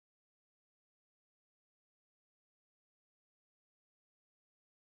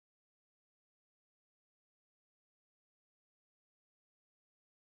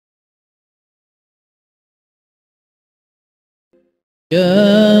يا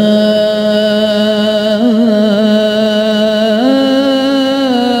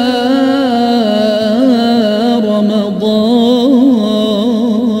رمضان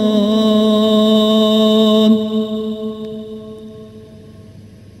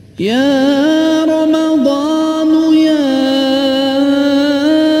يا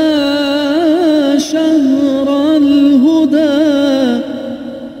شهر الهدى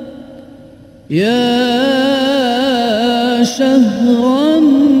يا شهر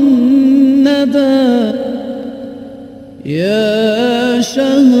الندى يا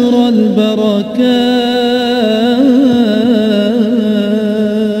شهر البركات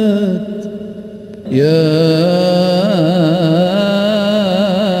يا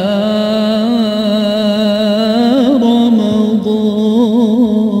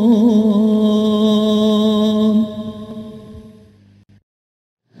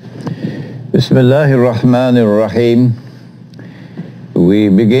Bismillahir Rahmanir Rahim. We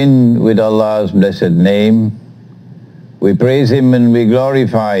begin with Allah's blessed name. We praise Him and we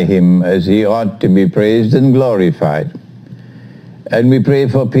glorify Him as He ought to be praised and glorified. And we pray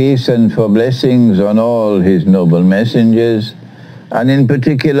for peace and for blessings on all His noble messengers, and in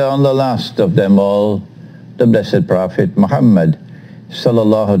particular on the last of them all, the blessed Prophet Muhammad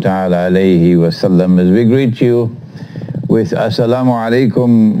sallallahu ta'ala alayhi wa sallam, as we greet you with Assalamu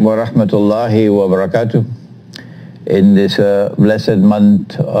alaikum wa rahmatullahi wa barakatuh. In this blessed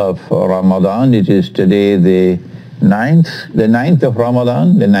month of Ramadan, it is today the 9th of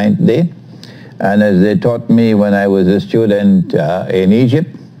Ramadan, the 9th day. And as they taught me when I was a student in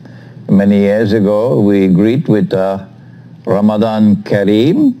Egypt many years ago, we greet with Ramadan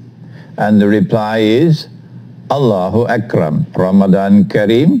Kareem, and the reply is Allahu Akram. Ramadan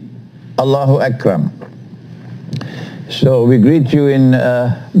Kareem, Allahu Akram. So we greet you in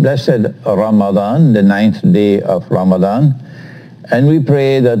blessed Ramadan, the 9th day of Ramadan, and we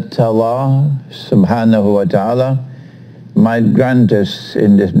pray that Allah subhanahu wa ta'ala might grant us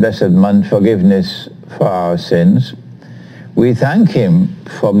in this blessed month forgiveness for our sins. We thank Him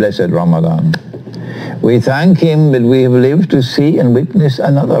for blessed Ramadan. We thank Him that we have lived to see and witness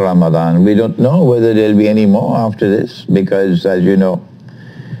another Ramadan. We don't know whether there'll be any more after this, because as you know,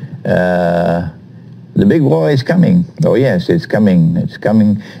 the big war is coming. Oh yes, it's coming. It's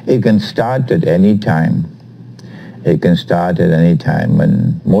coming. It can start at any time. It can start at any time,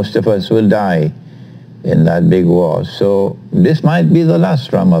 and most of us will die in that big war. So this might be the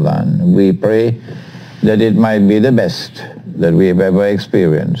last Ramadan. We pray that it might be the best that we have ever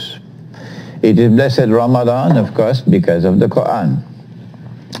experienced. It is blessed Ramadan, of course, because of the Quran.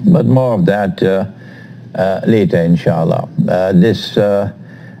 But more of that later, inshallah. This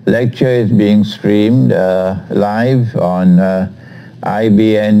lecture is being streamed live on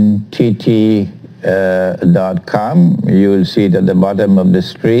ibntt.com. You will see it at the bottom of the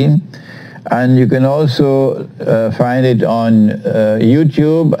screen. And you can also find it on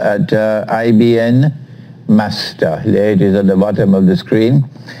YouTube at IBN Master. There it is at the bottom of the screen,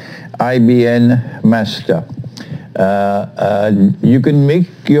 IBN Master. You can make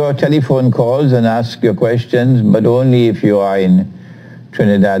your telephone calls and ask your questions, but only if you are in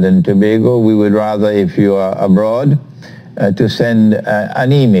Trinidad and Tobago. We would rather, if you are abroad, to send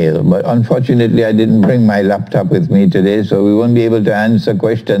an email. But unfortunately, I didn't bring my laptop with me today, so we won't be able to answer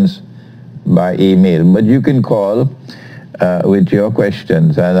questions by email. But you can call with your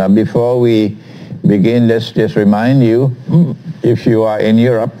questions. And before we begin, let's just remind you, if you are in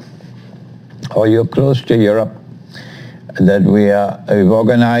Europe or you're close to Europe, that we've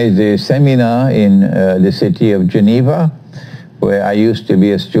organized a seminar in the city of Geneva, where I used to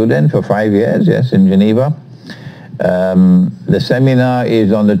be a student for 5 years, yes, in Geneva. The seminar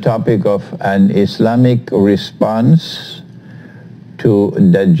is on the topic of an Islamic response to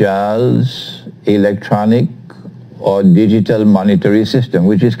Dajjal's electronic or digital monetary system,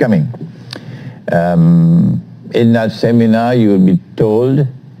 which is coming. In that seminar, you will be told,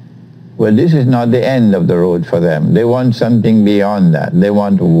 well, this is not the end of the road for them. They want something beyond that. They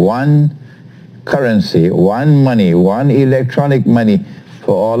want one currency, one money, one electronic money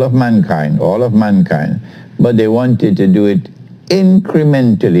for all of mankind. But they wanted to do it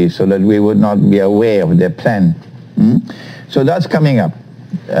incrementally so that we would not be aware of their plan. So that's coming up.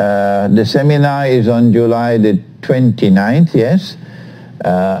 The seminar is on July the 29th, yes,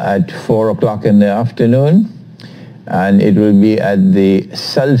 at 4 o'clock in the afternoon, and it will be at the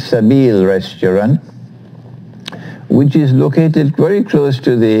Salsabil restaurant, which is located very close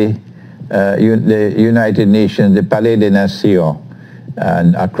to the United Nations, the Palais des Nations.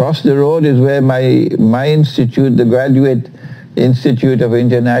 And across the road is where my institute, the Graduate Institute of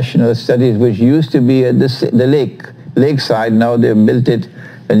International Studies, which used to be at the lake lakeside. Now they've built it,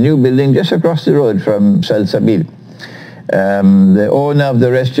 a new building just across the road from Salsabil. The owner of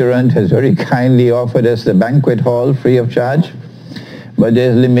the restaurant has very kindly offered us the banquet hall free of charge, but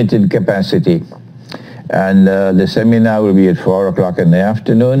there's limited capacity. And the seminar will be at 4 o'clock in the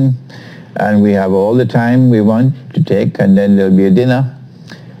afternoon, and we have all the time we want to take, and then there'll be a dinner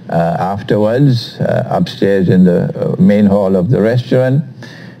afterwards upstairs in the main hall of the restaurant.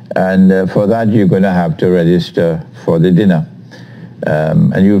 And for that you're going to have to register for the dinner.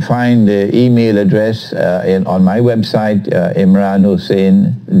 And you'll find the email address on my website,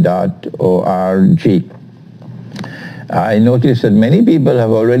 imranhussain.org. I noticed that many people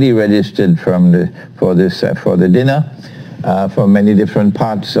have already registered for the dinner from many different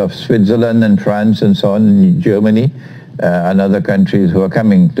parts of Switzerland and France and so on, and Germany and other countries who are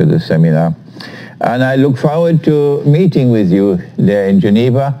coming to the seminar. And I look forward to meeting with you there in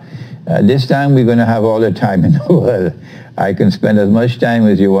Geneva. This time we're going to have all the time in the world. I can spend as much time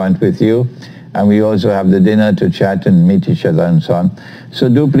as you want with you, and we also have the dinner to chat and meet each other and so on. So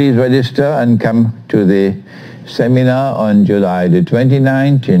do please register and come to the seminar on July the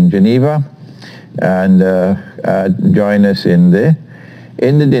 29th in Geneva, and join us in the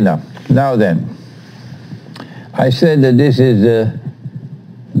dinner. Now then, I said that this is the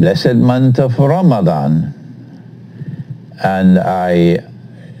blessed month of Ramadan, and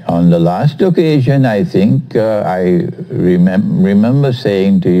on the last occasion, I think I remember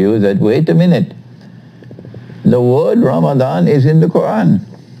saying to you that, wait a minute, the word Ramadan is in the Quran.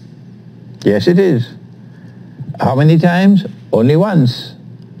 Yes, it is. How many times? Only once.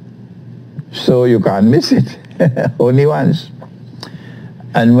 So you can't miss it. Only once.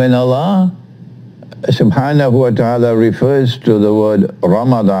 And when Allah subhanahu wa ta'ala refers to the word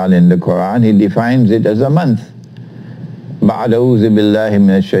Ramadan in the Quran, He defines it as a month. بعد أعوذ بالله من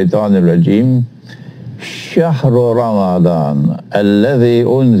الشيطان الرجيم شهر رمضان الذي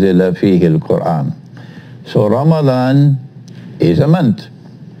أنزل فيه القرآن. So Ramadan is a month.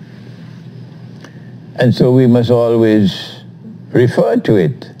 And so we must always refer to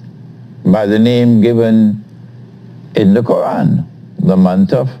it by the name given in the Quran, the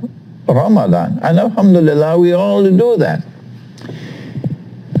month of Ramadan. And alhamdulillah, we all do that.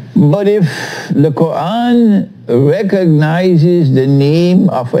 But if the Quran recognizes the name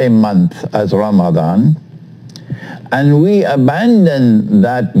of a month as Ramadan, and we abandon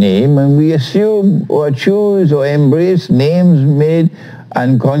that name and we assume or choose or embrace names made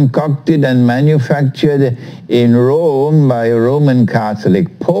and concocted and manufactured in Rome by a Roman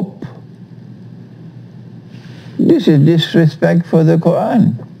Catholic Pope, this is disrespect for the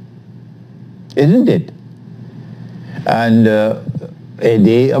Quran, isn't it? And a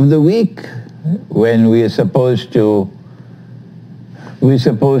day of the week when we're supposed to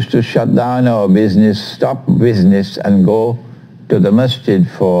shut down our business, stop business, and go to the masjid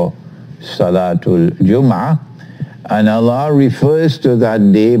for Salatul Jum'ah. And Allah refers to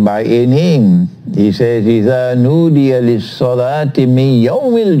that day by a name. He says, إِذَا نُودِيَ لِلصَّلَاةِ مِنْ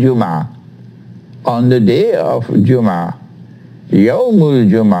يَوْمِ الْجُمْعَةِ. On the day of Jum'ah, Yawmul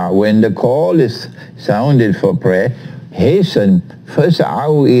Jum'ah, when the call is sounded for prayer, hasten,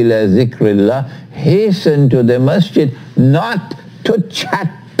 فَاسْعَوْا إِلَى ذِكْرِ اللَّهِ, hasten to the masjid, not to chat,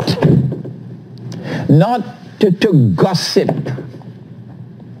 not to gossip,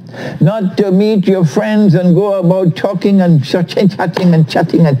 not to meet your friends and go about talking and chatting.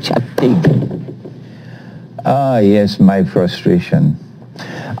 Ah, yes, my frustration.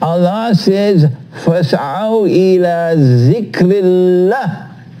 Allah says, فَاسْعَوْا إِلَى ذِكْرِ اللَّهِ.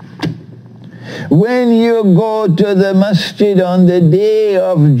 When you go to the masjid on the day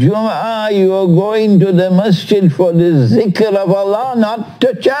of Jum'ah, you are going to the masjid for the zikr of Allah, not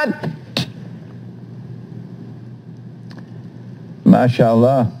to chat.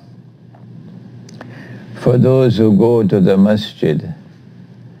 MashaAllah. For those who go to the masjid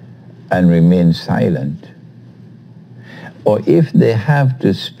and remain silent, or if they have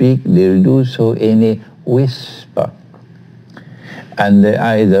to speak, they'll do so in a whisper. And they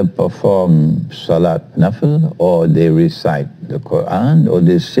either perform Salat Nafil, or they recite the Quran, or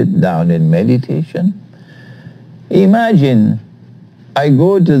they sit down in meditation. Imagine, I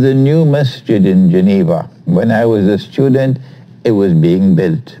go to the new masjid in Geneva. When I was a student, it was being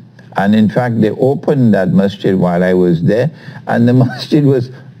built. And in fact, they opened that masjid while I was there, and the masjid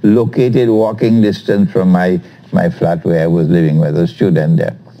was located walking distance from my flat where I was living, where I was a student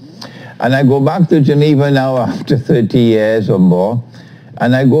there. And I go back to Geneva now after 30 years or more,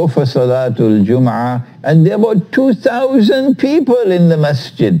 and I go for Salatul Jum'ah, and there were 2,000 people in the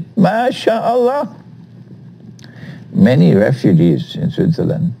masjid. MashaAllah. Many refugees in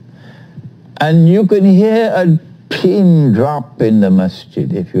Switzerland. And you can hear pin drop in the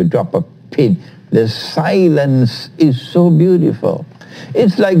masjid, if you drop a pin, the silence is so beautiful.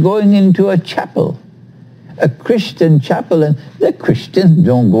 It's like going into a chapel, a Christian chapel, and the Christians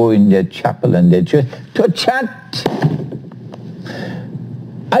don't go in their chapel and their church to chat.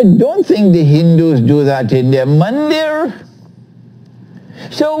 I don't think the Hindus do that in their mandir.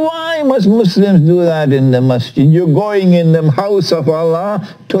 So why must Muslims do that in the masjid? You're going in the house of Allah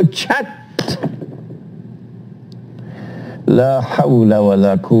to chat. La hawla wa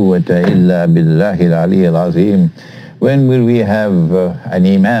la quwwata illa billahi al-ali al-azim. When will we have an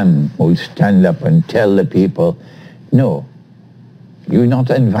imam who will stand up and tell the people, no, you're not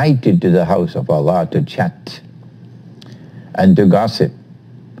invited to the house of Allah to chat and to gossip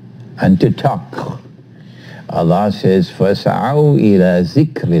and to talk. Allah says, فَسَعَوْا إِلَى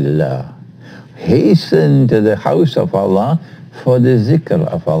ذِكْرِ اللَّهِ. Hasten to the house of Allah for the zikr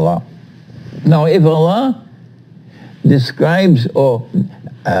of Allah. Now, if Allah describes or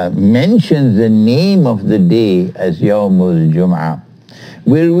mentions the name of the day as Yawmul Jum'ah,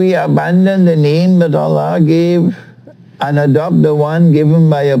 will we abandon the name that Allah gave and adopt the one given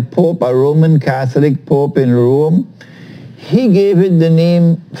by a pope, a Roman Catholic pope in Rome? He gave it the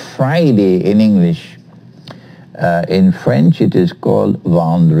name Friday in English. In French it is called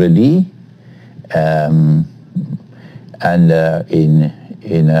Vendredi, and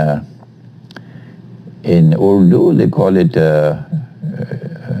in Urdu they call it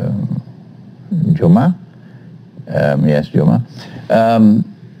Juma. Yes, Juma.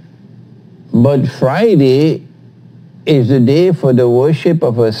 But Friday is the day for the worship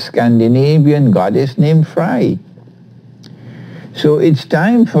of a Scandinavian goddess named Fry. So it's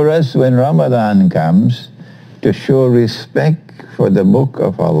time for us, when Ramadan comes, to show respect for the Book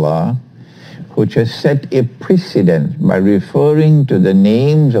of Allah, which has set a precedent by referring to the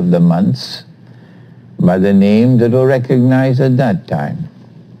names of the months by the names that were recognized at that time.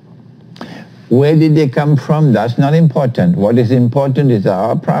 Where did they come from? That's not important. What is important is that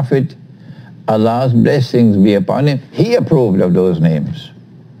our Prophet, Allah's blessings be upon him, he approved of those names.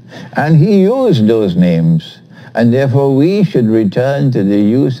 And he used those names. And therefore we should return to the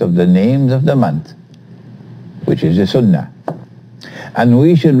use of the names of the month, which is the Sunnah. And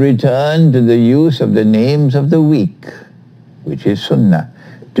we should return to the use of the names of the week, which is Sunnah.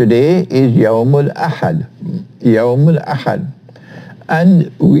 Today is Yawmul Ahad. Yawmul Ahad.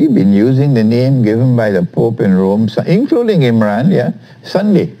 And we've been using the name given by the Pope in Rome, including Imran,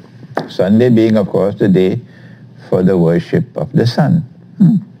 Sunday. Sunday being, of course, the day for the worship of the sun.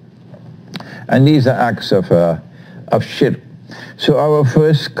 And these are acts of shirk. So our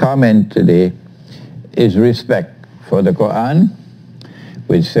first comment today is respect for the Quran,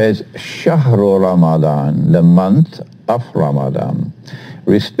 which says, Shahru Ramadan, the month of Ramadan.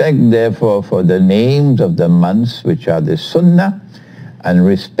 Respect, therefore, for the names of the months, which are the Sunnah, and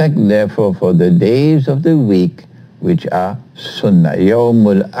respect, therefore, for the days of the week, which are Sunnah.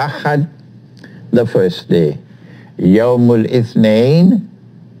 Yawmul Ahad, the first day. Yawmul Ithnain,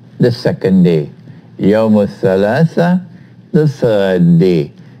 the second day. Yawmul Thalatha, the third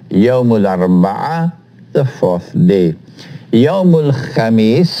day. Yawmul Arba'a, the fourth day. Yawmul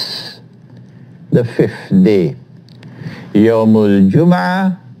Khamis, the fifth day. Yawmul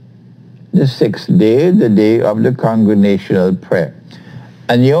Jum'ah, the sixth day, the day of the congregational prayer.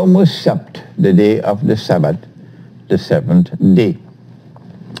 And Yawmul Sabt, the day of the Sabbath, the seventh day.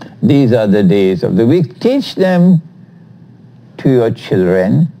 These are the days of the week. Teach them to your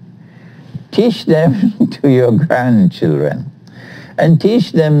children. Teach them to your grandchildren. And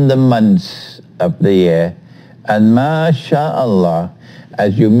teach them the months of the year. And MashaAllah,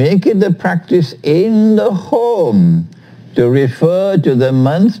 as you make it a practice in the home to refer to the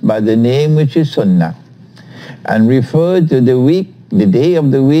months by the name which is Sunnah, and refer to the week, the day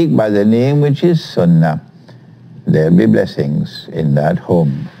of the week, by the name which is Sunnah, there'll be blessings in that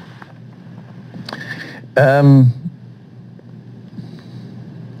home.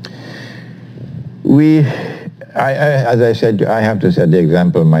 As I said, I have to set the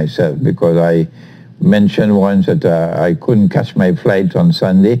example myself, because I mentioned once that I couldn't catch my flight on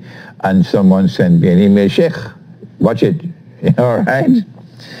Sunday, and someone sent me an email, Sheikh, watch it. All right?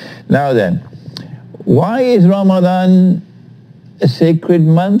 Now then, why is Ramadan a sacred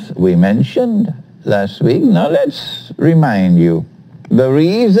month? We mentioned last week. Now let's remind you. The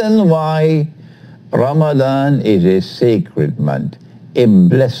reason why Ramadan is a sacred month, a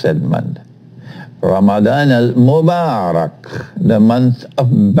blessed month. Ramadan al-Mubarak, the month of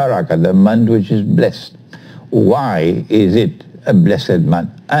Barakah, the month which is blessed. Why is it a blessed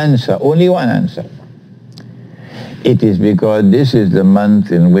month? Answer, only one answer. It is because this is the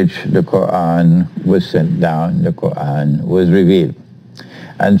month in which the Quran was sent down, the Quran was revealed.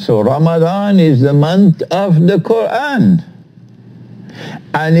 And so Ramadan is the month of the Quran.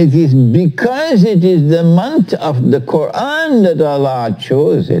 And it is because it is the month of the Quran that Allah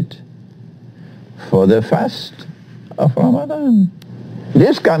chose it for the fast of Ramadan.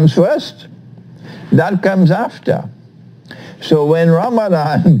 This comes first. That comes after. So when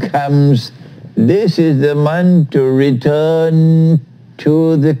Ramadan comes, this is the month to return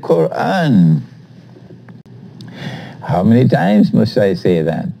to the Quran. How many times must I say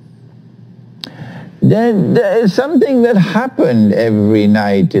that? There is something that happened every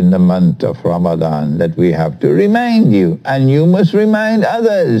night in the month of Ramadan that we have to remind you, and you must remind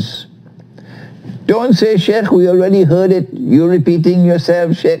others. Don't say, Sheikh, we already heard it. You're repeating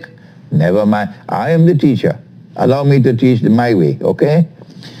yourself, Sheikh. Never mind. I am the teacher. Allow me to teach my way, okay?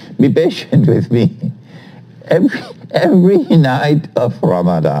 Be patient with me. Every night of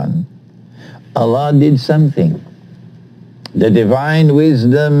Ramadan, Allah did something. The divine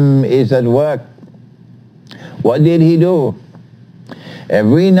wisdom is at work. What did he do?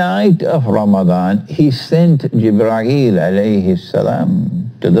 Every night of Ramadan, he sent Jibreel alayhi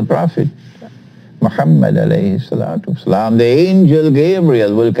salam to the Prophet Muhammad alayhi salatu wasalam. The angel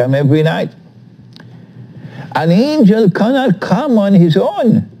Gabriel will come every night. An angel cannot come on his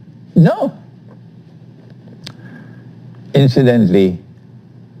own. No. Incidentally,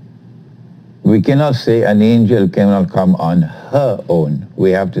 we cannot say an angel cannot come on her own.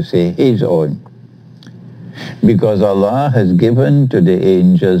 We have to say his own. Because Allah has given to the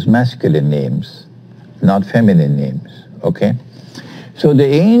angels masculine names, not feminine names, okay? So the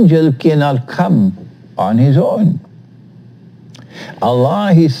angel cannot come on his own.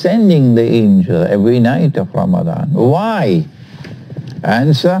 Allah is sending the angel every night of Ramadan. Why?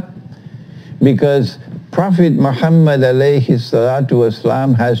 Answer, because Prophet Muhammad alayhi salatu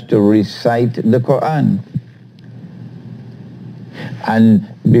wasalam has to recite the Quran. And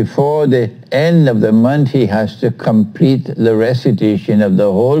before the end of the month, he has to complete the recitation of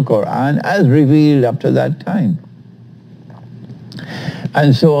the whole Quran as revealed up to that time.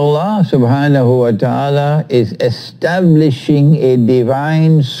 And so Allah subhanahu wa ta'ala is establishing a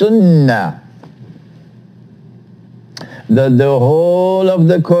divine sunnah that the whole of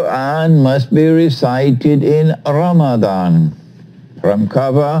the Quran must be recited in Ramadan, from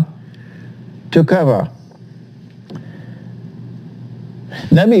cover to cover.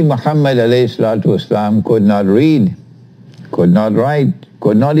 Nabi Muhammad alayhi salatu wasalam could not read, could not write,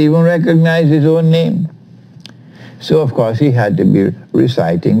 could not even recognize his own name. So of course he had to be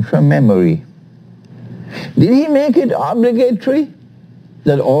reciting from memory. Did he make it obligatory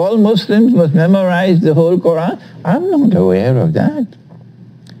that all Muslims must memorize the whole Quran? I'm not aware of that.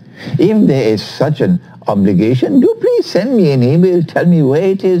 If there is such an obligation, do please send me an email, tell me where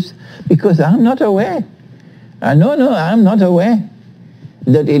it is, because I'm not aware. No, I'm not aware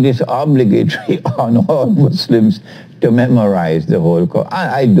that it is obligatory on all Muslims to memorize the whole Quran.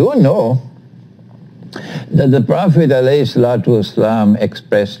 I do know that the Prophet ﷺ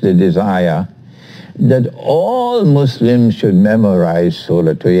expressed the desire that all Muslims should memorize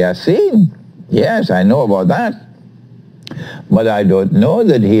Surah Yasin. Yes, I know about that. But I don't know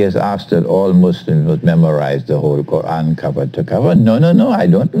that he has asked that all Muslims would memorize the whole Quran cover to cover. No, I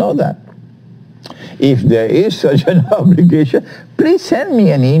don't know that. If there is such an obligation, please send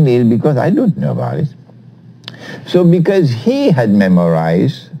me an email because I don't know about it. So because he had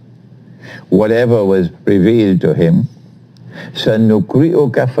memorized whatever was revealed to him,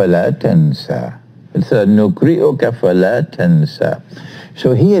 سَنُقْرِئُكَ فَلَا تَنْسَى. سَنُقْرِئُكَ فَلَا تَنْسَى.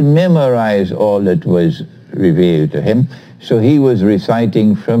 So he had memorized all that was revealed to him, so he was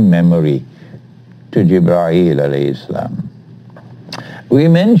reciting from memory to Jibreel alayhi salam. We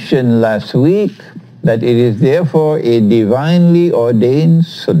mentioned last week that it is therefore a divinely ordained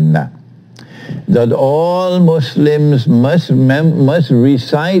sunnah that all Muslims must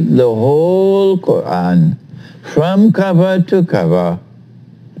recite the whole Quran from cover to cover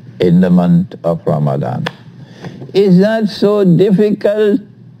in the month of Ramadan. Is that so difficult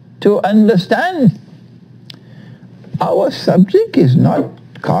to understand? Our subject is not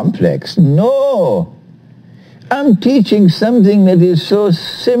complex. No. I'm teaching something that is so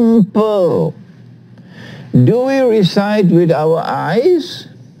simple. Do we recite with our eyes?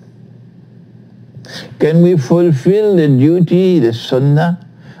 Can we fulfill the duty, the sunnah,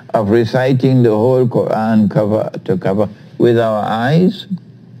 of reciting the whole Quran cover to cover with our eyes?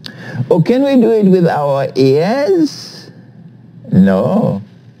 Or can we do it with our ears? No.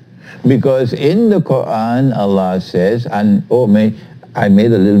 Because in the Quran, Allah says, and I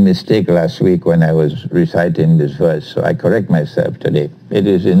made a little mistake last week when I was reciting this verse, so I correct myself today. It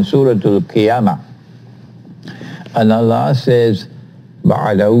is in Surah Al-Qiyamah. And Allah says,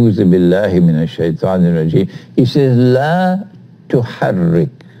 بَعَدْ أَعُوذُ بِاللَّهِ مِنَ الشَّيْطَانِ الرَّجِيمِ. He says, لَا تُحَرِّكْ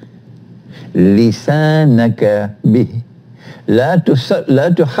لِسَانَكَ بِهِ. لا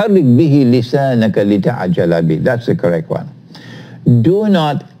تحرك به لسانك لتعجل به. That's the correct one. Do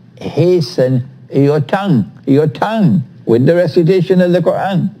not hasten your tongue with the recitation of the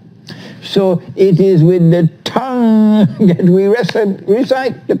Quran. So it is with the tongue that we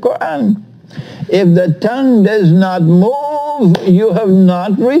recite the Quran. If the tongue does not move, you have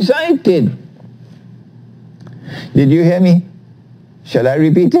not recited. Did you hear me? Shall I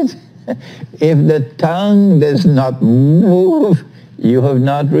repeat it? If the tongue does not move, you have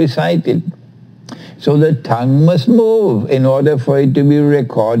not recited. So the tongue must move in order for it to be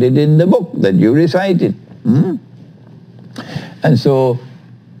recorded in the book that you recited. And so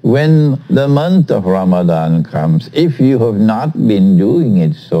when the month of Ramadan comes, if you have not been doing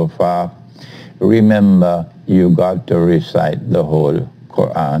it so far, remember you got to recite the whole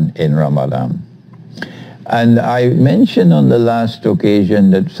Quran in Ramadan. And I mentioned on the last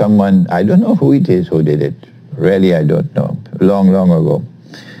occasion that someone, I don't know who it is who did it. Really, I don't know. Long ago.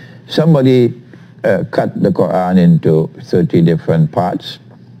 Somebody cut the Quran into 30 different parts.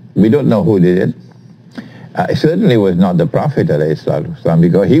 We don't know who did it. It certainly was not the Prophet ﷺ,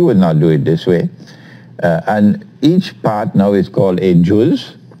 because he would not do it this way. And each part now is called a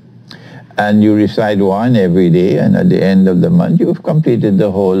juz. And you recite one every day, and at the end of the month, you've completed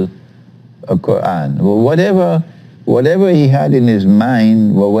the whole Quran. Whatever he had in his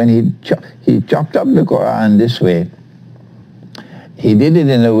mind, well, when he chopped up the Quran this way, he did it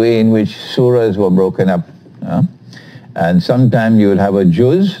in a way in which surahs were broken up. And sometimes you will have a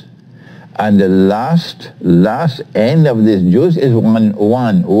juz, and the last end of this juz is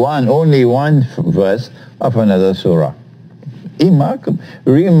only one verse of another surah.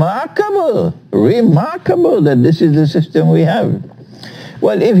 Remarkable that this is the system we have.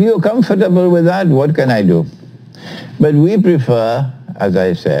 Well, if you're comfortable with that, what can I do? But we prefer, as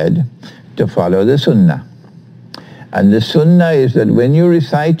I said, to follow the Sunnah. And the Sunnah is that when you're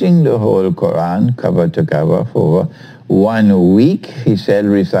reciting the whole Quran, cover to cover, for 1 week, he said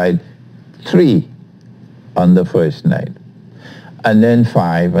recite 3 on the first night, and then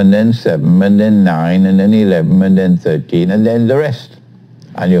 5, and then 7, and then 9, and then 11, and then 13, and then the rest.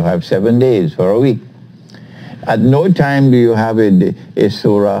 And you have 7 days for a week. At no time do you have a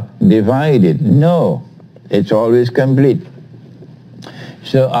surah divided. No, it's always complete.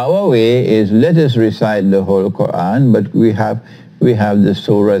 So our way is, let us recite the whole Quran, but we have the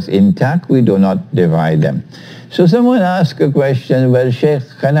surahs intact. We do not divide them. So someone asked a question, well, Sheikh,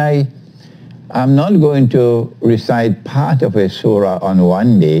 I'm not going to recite part of a surah on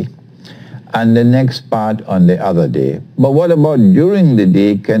one day and the next part on the other day. But what about during the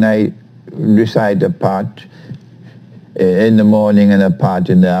day? Can I recite a part in the morning and a part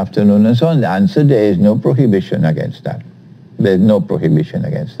in the afternoon and so on? The answer, there is no prohibition against that. There's no prohibition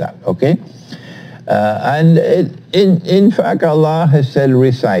against that, okay? And in fact, Allah has said,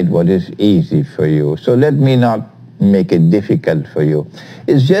 recite what is easy for you. So let me not make it difficult for you.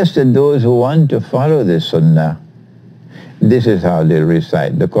 It's just that those who want to follow the Sunnah, this is how they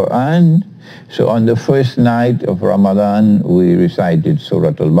recite the Quran. So on the first night of Ramadan, we recited Surah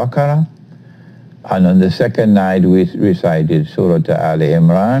Al-Baqarah. And on the second night, we recited Surah Ali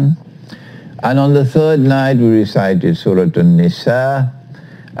Imran. And on the third night, we recited Surah An-Nisa.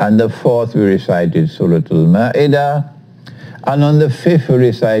 And the fourth, we recited Surah Al-Ma'idah. And on the fifth, we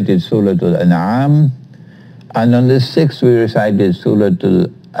recited Surah Al-An'am. And on the sixth, we recited Surah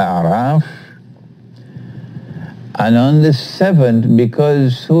Al-A'raf. And on the seventh,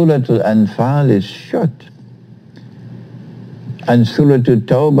 because Surah Al-Anfal is short, and Surah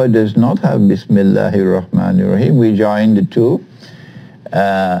At-Tawbah does not have Bismillahir Rahmanir Rahim, we joined the two,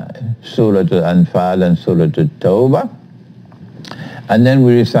 Surah Al-Anfal and Surah At-Tawbah. And then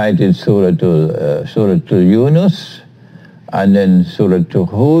we recited Surah Yunus, and then Surah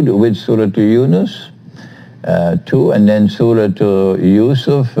Hud with Surah Yunus, 2, and then Surah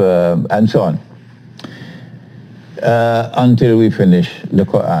Yusuf, and so on, until we finish the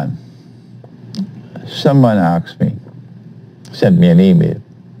Quran. Someone asked me, sent me an email,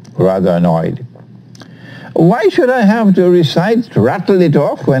 rather annoyed. Why should I have to rattle it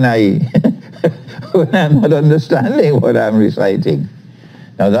off when when I'm not understanding what I'm reciting?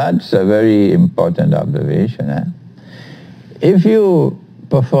 Now that's a very important observation. If you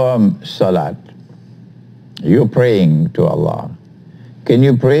perform salat, you're praying to Allah. Can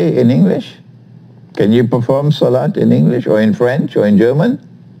you pray in English? Can you perform salat in English or in French or in German?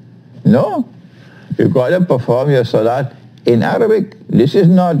 No. You've got to perform your salat in Arabic. This is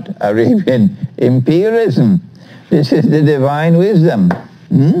not Arabian imperialism. This is the divine wisdom.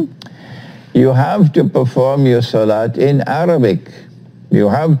 You have to perform your salat in Arabic. You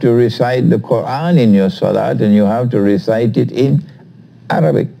have to recite the Quran in your salat, and you have to recite it in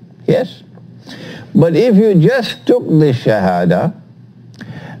Arabic. Yes? But if you just took the Shahada,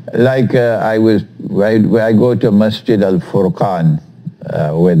 like I go to Masjid Al-Furqan,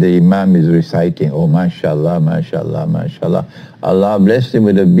 where the Imam is reciting, oh, mashallah, mashallah, mashallah. Allah blessed him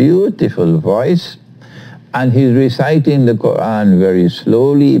with a beautiful voice, and he's reciting the Quran very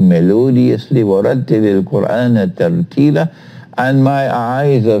slowly, melodiously, وَرَتِّلِ الْقُرْآنَ تَرْتِيلًا, and my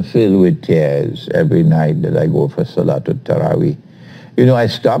eyes are filled with tears every night that I go for Salatul Taraweeh. You know, I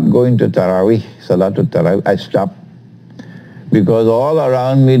stopped going to Taraweeh, Salatul Taraweeh, I stopped, because all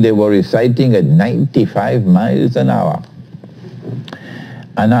around me they were reciting at 95 miles an hour.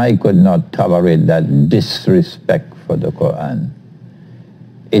 And I could not tolerate that disrespect for the Quran.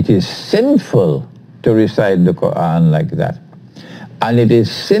 It is sinful to recite the Quran like that. And it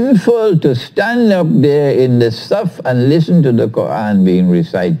is sinful to stand up there in the saf and listen to the Quran being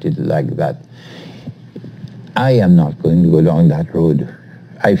recited like that. I am not going to go down that road.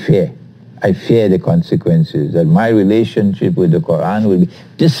 I fear the consequences, that my relationship with the Quran will be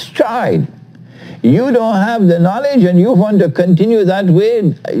destroyed. You don't have the knowledge and you want to continue that way.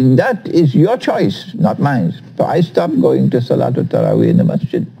 That is your choice, not mine. So I stopped going to Salatul Taraweeh in the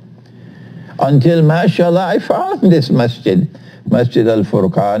masjid. Until, mashallah, I found this masjid, Masjid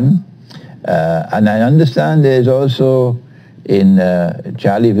Al-Furqan. And I understand there's also in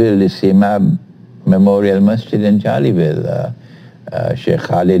Charleville, the Simab Memorial Masjid in Charleville. Sheikh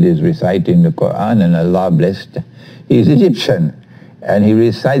Khalid is reciting the Quran, and Allah blessed. He's Egyptian, and he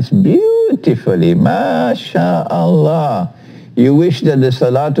recites beautifully, MashaAllah. You wish that the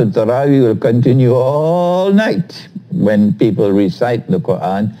Salatul Taraweeh will continue all night when people recite the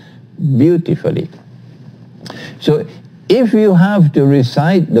Quran beautifully. So if you have to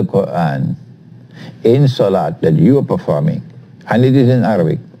recite the Quran in Salat that you are performing, and it is in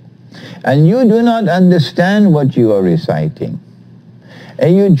Arabic, and you do not understand what you are reciting,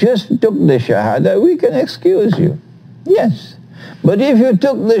 and you just took the Shahada, we can excuse you. Yes. But if you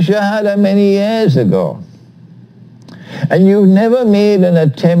took the Shahada many years ago, and you've never made an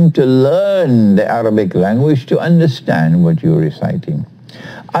attempt to learn the Arabic language to understand what you're reciting,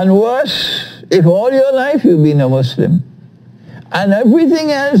 and worse, if all your life you've been a Muslim, and everything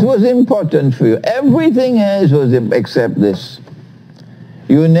else was important for you, everything else was except this,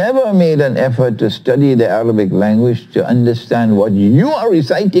 you never made an effort to study the Arabic language to understand what you are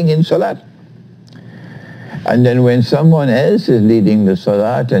reciting in Salat. And then when someone else is leading the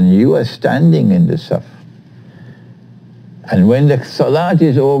Salat and you are standing in the Saf, and when the Salat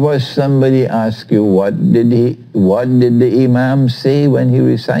is over, somebody asks you, what did the Imam say when he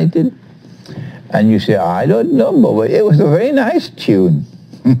recited? And you say, I don't know, but it was a very nice tune.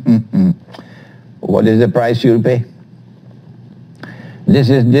 What is the price you'll pay? This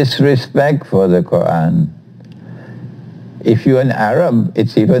is disrespect for the Quran. If you're an Arab,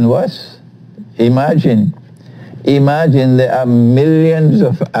 it's even worse. Imagine there are millions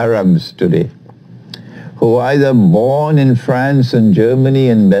of Arabs today who are either born in France and Germany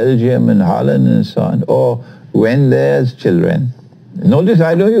and Belgium and Holland and so on, or went there as children. Notice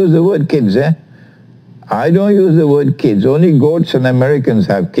I don't use the word kids, I don't use the word kids. Only goats and Americans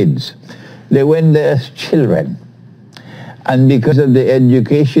have kids. They went there as children. And because of the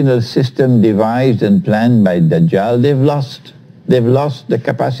educational system devised and planned by Dajjal, they've lost the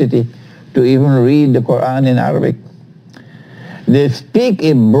capacity to even read the Quran in Arabic. They speak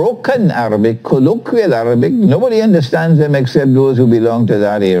a broken Arabic, colloquial Arabic. Nobody understands them except those who belong to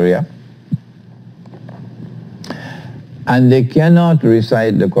that area. And they cannot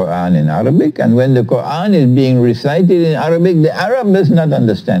recite the Quran in Arabic. And when the Quran is being recited in Arabic, the Arab does not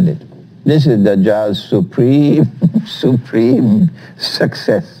understand it. This is Dajjal's supreme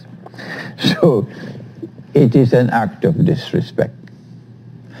success. So it is an act of disrespect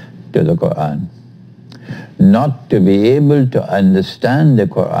to the Quran. Not to be able to understand the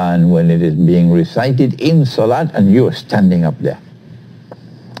Quran when it is being recited in Salat and you are standing up there.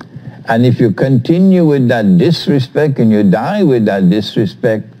 And if you continue with that disrespect and you die with that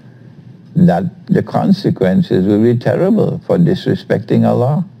disrespect, that the consequences will be terrible for disrespecting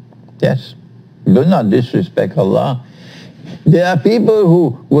Allah. Yes. Do not disrespect Allah. There are people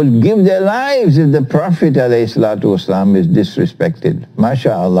who will give their lives if the Prophet ﷺ is disrespected.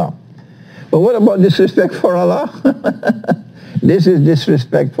 MashaAllah. But what about disrespect for Allah? This is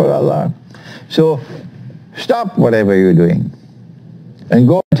disrespect for Allah. So stop whatever you're doing and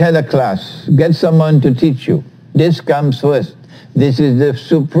go attend a class. Get someone to teach you. This comes first. This is the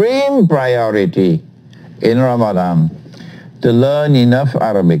supreme priority in Ramadan, to learn enough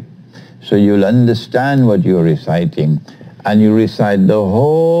Arabic so you'll understand what you're reciting, and you recite the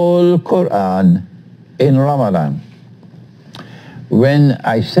whole Quran in Ramadan. When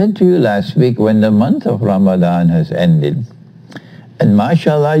I said to you last week, when the month of Ramadan has ended, and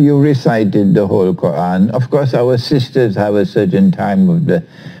mashallah, you recited the whole Quran. Of course, our sisters have a certain time of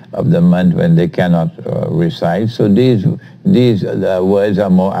the month when they cannot recite. So these words are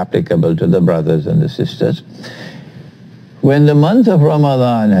more applicable to the brothers and the sisters. When the month of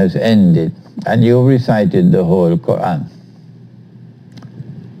Ramadan has ended and you recited the whole Quran,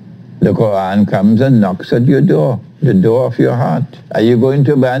 the Quran comes and knocks at your door, the door of your heart. Are you going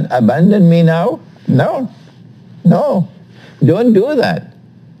to abandon me now? No. No. Don't do that.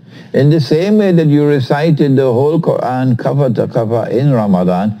 In the same way that you recited the whole Quran cover to cover in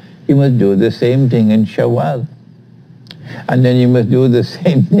Ramadan, you must do the same thing in Shawwal. And then you must do the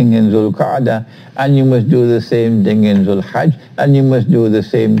same thing in Zulqa'dah, and you must do the same thing in Zulhajj, and you must do the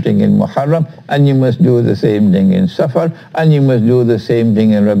same thing in Muharram, and you must do the same thing in Safar, and you must do the same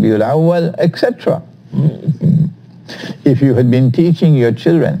thing in Rabiul Awwal, etc. If you had been teaching your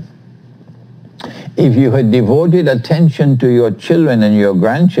children, if you had devoted attention to your children and your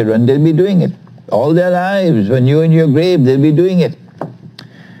grandchildren, they'll be doing it. All their lives, when you're in your grave, they'll be doing it.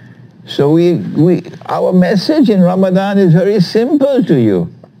 So our message in Ramadan is very simple to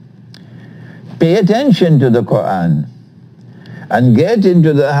you. Pay attention to the Quran and get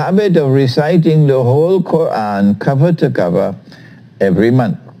into the habit of reciting the whole Quran cover to cover every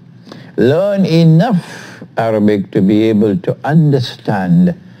month. Learn enough Arabic to be able to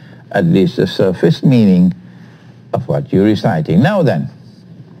understand at least the surface meaning of what you're reciting. Now then,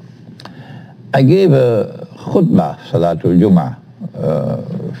 I gave a khutbah, Salatul Jummah,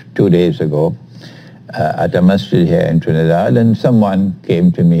 2 days ago at a masjid here in Trinidad, and someone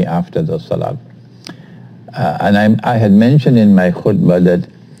came to me after the Salat. And I had mentioned in my khutbah that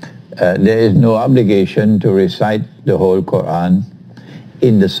there is no obligation to recite the whole Quran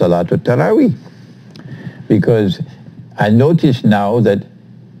in the Salatul Taraweeh, because I notice now that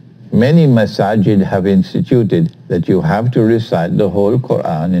many masajid have instituted that you have to recite the whole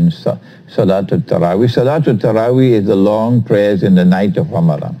Quran in Salatul Taraweeh. Salatul Taraweeh is the long prayers in the night of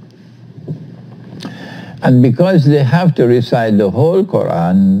Ramadan. And because they have to recite the whole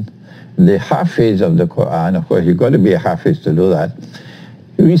Quran, the Hafiz of the Quran, of course you've got to be a Hafiz to do that,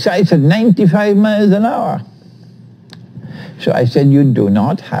 recites at 95 miles an hour. So I said, you do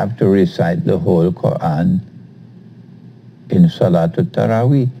not have to recite the whole Quran in Salatul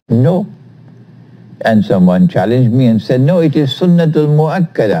Taraweeh. No. And someone challenged me and said, no, it is Sunnatul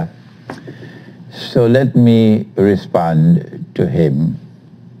Mu'akkada. So let me respond to him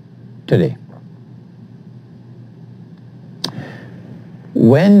today.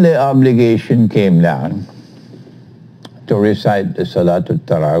 When the obligation came down to recite the Salatul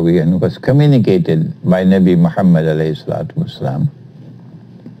Taraweeh and was communicated by Nabi Muhammad alayhi salatu wasalam,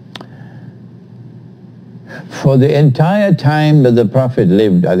 for the entire time that the Prophet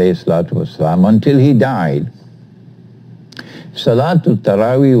lived alayhi salatu wasalam, until he died, Salatul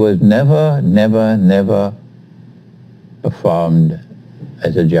Taraweeh was never performed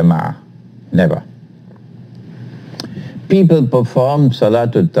as a jama'ah. Never. People perform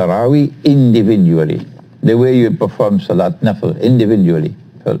Salatul Taraweeh individually, the way you perform Salat Nafil individually,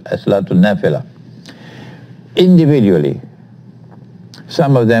 Salatul Nafila, individually.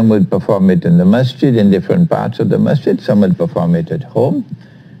 Some of them would perform it in the masjid, in different parts of the masjid. Some would perform it at home.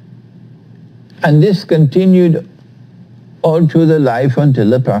 And this continued all through the life until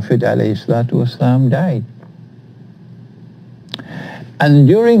the Prophet ﷺ died. And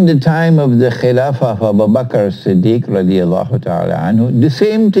during the time of the Khilafah of Abu Bakr as-Siddiq radiallahu ta'ala anhu, the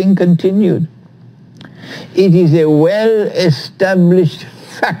same thing continued. It is a well-established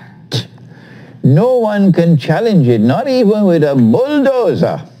fact. No one can challenge it, not even with a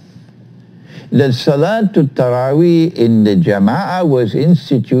bulldozer, that Salatul Taraweeh in the Jama'ah was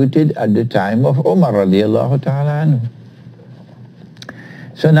instituted at the time of Umar radiallahu ta'ala anhu.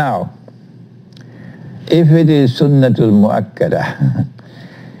 So now, if it is Sunnatul Mu'akkada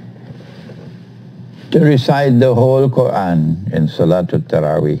to recite the whole Quran in Salatul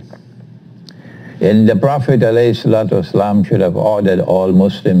Taraweeh, and the Prophet ﷺ should have ordered all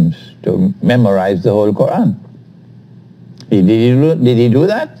Muslims to memorize the whole Quran. Did he do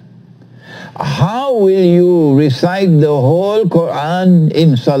that? How will you recite the whole Quran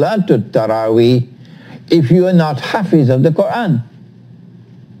in Salatul Taraweeh if you are not Hafiz of the Quran.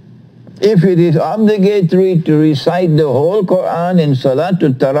 If it is obligatory to recite the whole Quran in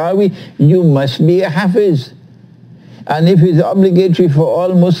Salatul Taraweeh, you must be a Hafiz. And if it's obligatory for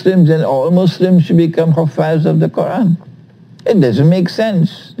all Muslims, then all Muslims should become Hafiz of the Quran. It doesn't make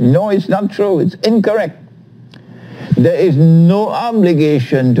sense. No, it's not true. It's incorrect. There is no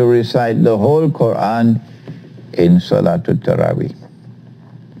obligation to recite the whole Quran in Salatul Taraweeh.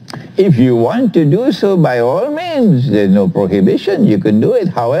 If you want to do so, by all means, there's no prohibition. You can do it.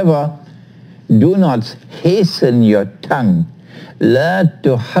 However, do not hasten your tongue. لا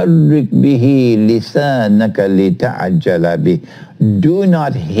تحرك به لسانك لتعجل به. Do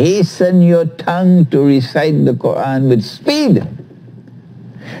not hasten your tongue to recite the Quran with speed.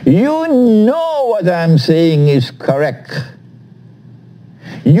 You know what I'm saying is correct.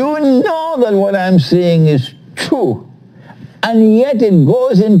 You know that what I'm saying is true. And yet it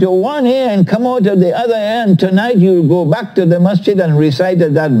goes into one ear and come out of the other ear, and tonight you'll go back to the masjid and recite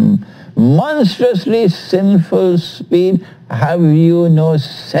at that monstrously sinful speed. Have you no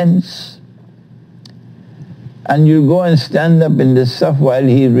sense? And you go and stand up in the saf while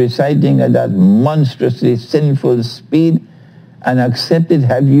he's reciting at that monstrously sinful speed and accept it.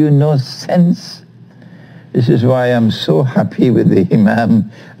 Have you no sense? This is why I'm so happy with the Imam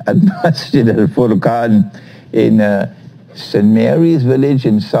at Masjid al-Furqan in St. Mary's village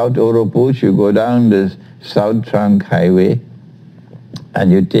in South Oropuch. You go down the South Trunk Highway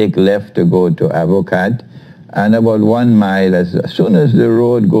and you take left to go to Avocat, and about 1 mile, as soon as the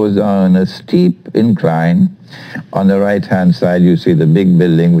road goes on a steep incline, on the right-hand side you see the big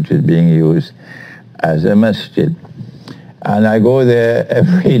building which is being used as a masjid. And I go there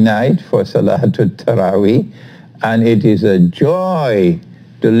every night for Salatul Taraweeh, and it is a joy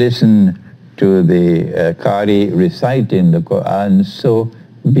to listen to the Qari reciting the Quran so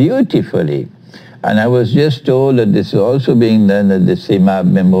beautifully. And I was just told that this is also being done at the Simab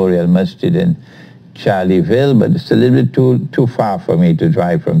Memorial Masjid in Charlieville, but it's a little bit too far for me to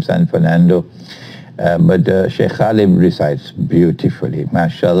drive from San Fernando. But Sheikh Khalid recites beautifully,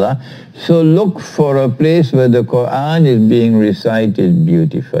 mashallah. So look for a place where the Quran is being recited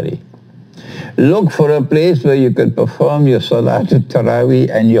beautifully. Look for a place where you can perform your Salatul Taraweeh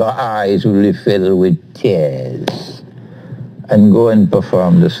and your eyes will be filled with tears. And go and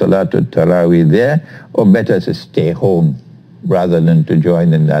perform the Salatul Taraweeh there, or better to stay home rather than to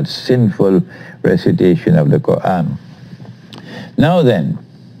join in that sinful recitation of the Quran. Now then,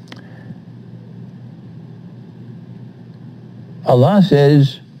 Allah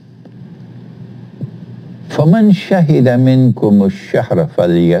says, فَمَنْ شَهِدَ مِنْكُمُ الشَّهْرَ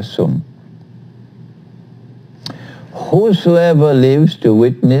فَلْيَصُمْ. Whosoever lives to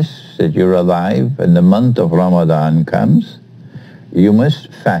witness that you're alive and the month of Ramadan comes, you must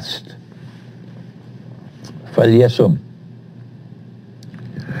fast. فَلْيَصُمْ.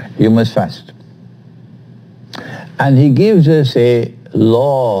 You must fast. And he gives us a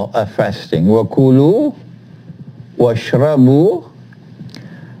law of fasting. وَكُلُوا وَاشْرَبُوا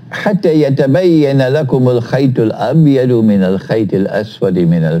حَتَّى يَتَبَيَّنَ لَكُمُ الْخَيْطُ الْأَبْيَضُ مِنَ الْخَيْطِ الْأَسْوَدِ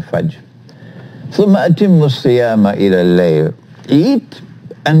مِنَ الْفَجْرِ ثُمَّ أَتِمُّوا الصِّيَامَ إِلَى اللَّيْلِ. Eat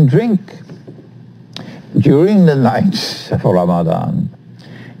and drink during the nights of Ramadan.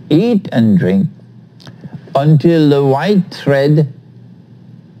 Eat and drink until the white thread,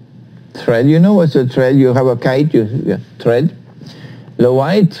 you know what's a thread? You have a kite, thread. The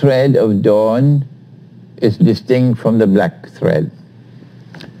white thread of dawn is distinct from the black thread.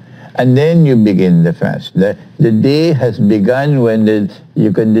 And then you begin the fast. The day has begun when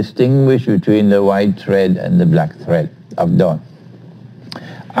you can distinguish between the white thread and the black thread of dawn.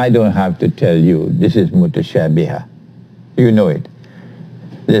 I don't have to tell you, this is mutashabiha. You know it.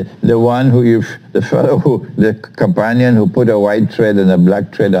 The companion who put a white thread and a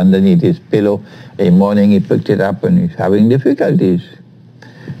black thread underneath his pillow, a morning he picked it up and he's having difficulties.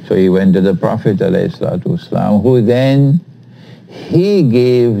 So he went to the Prophet ﷺ, who then, he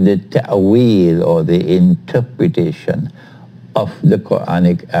gave the ta'weel or the interpretation of the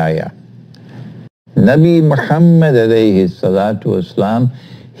Quranic ayah. Nabi Muhammad alayhi salatu wasalam,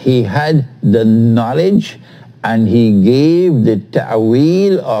 he had the knowledge and he gave the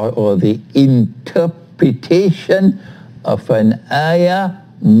ta'weel or the interpretation of an ayah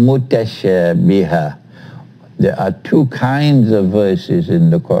mutashabiha. There are two kinds of verses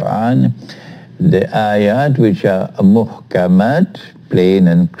in the Quran. The ayat which are muhkamat, plain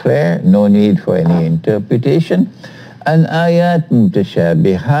and clear, no need for any interpretation, and ayat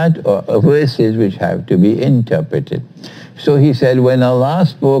mutashabihat, or verses which have to be interpreted. So he said, when Allah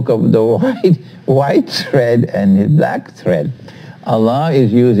spoke of the white thread and the black thread, Allah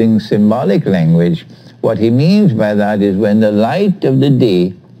is using symbolic language What he means by that is when the light of the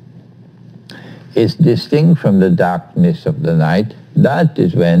day is distinct from the darkness of the night, that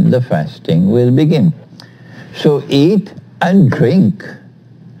is when the fasting will begin. So eat and drink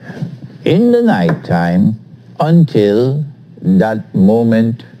in the night time until that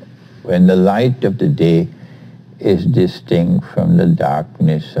moment when the light of the day is distinct from the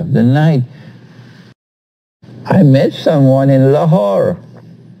darkness of the night. I met someone in Lahore,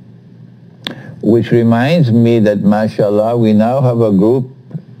 which reminds me that, mashallah, we now have a group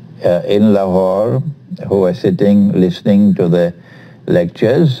in Lahore who are sitting listening to the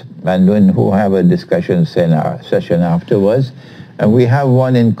lectures and who have a discussion session afterwards. And we have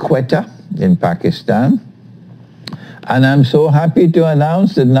one in Quetta in Pakistan. And I'm so happy to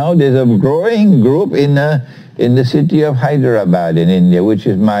announce that now there's a growing group in the city of Hyderabad in India, which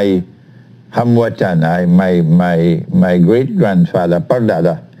is my Hamwatan. My great-grandfather,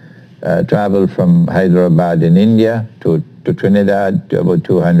 Pardada, traveled from Hyderabad in India to Trinidad about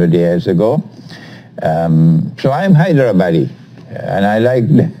 200 years ago. So I'm Hyderabadi, and I like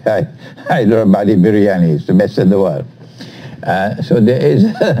Hyderabadi biryani. It's the best in the world. So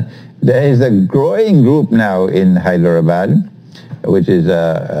there is a growing group now in Hyderabad, which is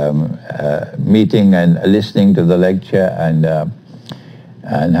meeting and listening to the lecture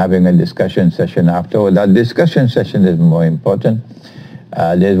and having a discussion session afterward. That discussion session is more important.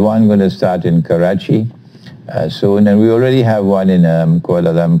 There's one going to start in Karachi soon, and we already have one in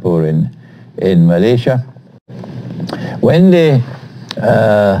Kuala Lumpur in Malaysia. When the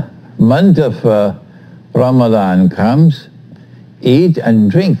month of Ramadan comes, eat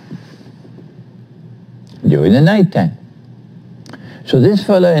and drink during the night time. So this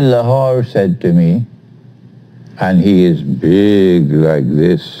fellow in Lahore said to me, and he is big like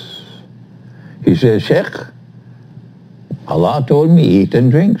this, he says, Sheikh, Allah told me eat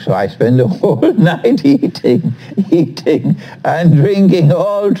and drink, so I spend the whole night eating and drinking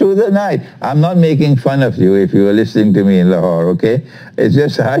all through the night. I'm not making fun of you if you were listening to me in Lahore, okay? It's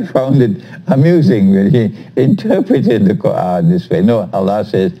just I found it amusing when he interpreted the Quran this way. No, Allah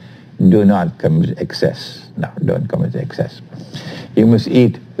says, do not commit excess. No, don't commit excess. You must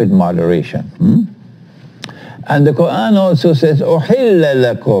eat with moderation. And the Quran also says, أُحِلَّ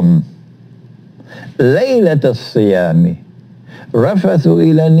لَكُمْ لَيْلَةَ الصِّيَامِ رَفَثُوا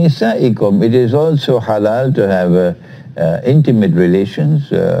إِلَى نِسَائِكُمْ. It is also halal to have intimate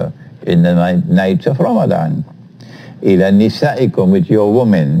relations in the nights of Ramadan. إِلَى نِسَائِكُمْ, with your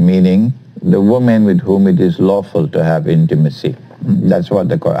woman, meaning the woman with whom it is lawful to have intimacy. That's what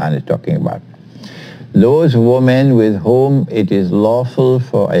the Quran is talking about. Those women with whom it is lawful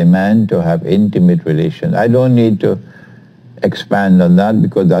for a man to have intimate relations. I don't need to expand on that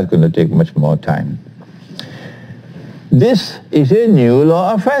because that's going to take much more time. This is a new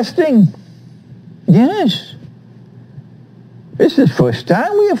law of fasting. Yes. This is the first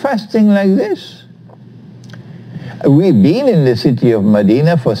time we are fasting like this. We've been in the city of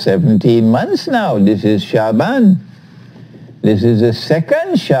Medina for 17 months now. This is Shaban. This is the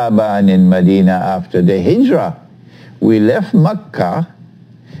second Shaban in Medina after the Hijrah. We left Makkah,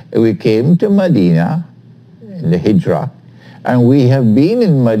 we came to Medina, in the Hijrah, and we have been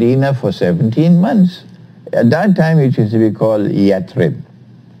in Medina for 17 months. At that time it used to be called Yathrib.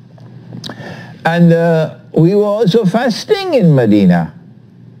 And we were also fasting in Medina.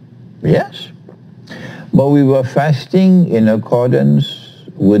 Yes. But we were fasting in accordance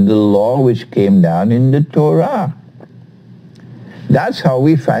with the law which came down in the Torah. That's how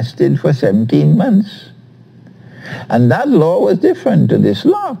we fasted for 17 months. And that law was different to this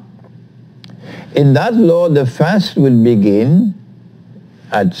law. In that law, the fast would begin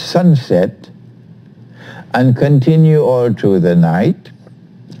at sunset and continue all through the night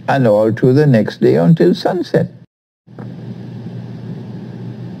and all through the next day until sunset.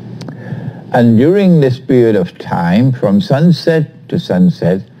 And during this period of time, from sunset to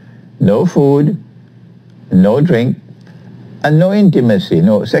sunset, no food, no drink, and no intimacy,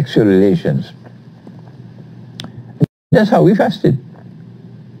 no sexual relations. That's how we fasted.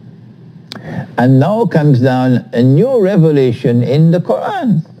 And now comes down a new revelation in the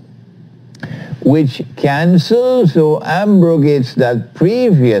Quran, which cancels or abrogates that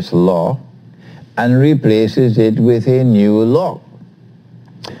previous law and replaces it with a new law.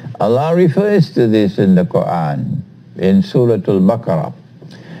 Allah refers to this in the Quran, in Surah Al-Baqarah.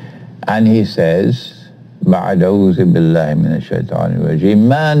 And He says, بعد أعوذ بالله من الشيطان الرجيم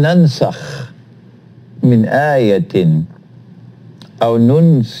ما ننسخ من آية أو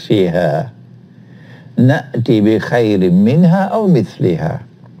ننسها نأتي بخير منها أو مثلها.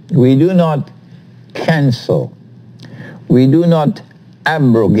 We do not cancel, we do not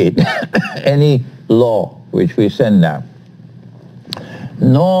abrogate any law which we send down,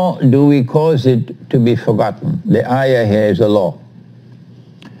 nor do we cause it to be forgotten. The ayah here is a law.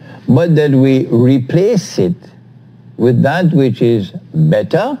 But that we replace it with that which is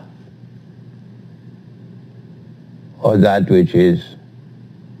better or that which is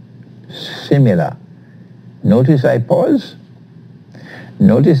similar. Notice I pause.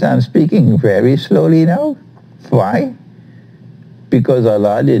 Notice I'm speaking very slowly now. Why? Because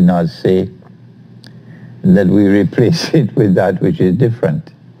Allah did not say that we replace it with that which is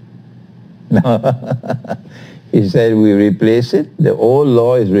different. No. He said we replace it. The old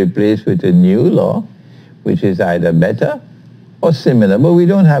law is replaced with a new law, which is either better or similar. But we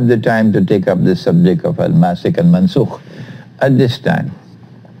don't have the time to take up the subject of al-masik and mansukh at this time.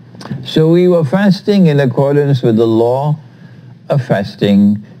 So we were fasting in accordance with the law of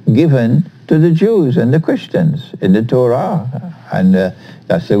fasting given to the Jews and the Christians in the Torah. And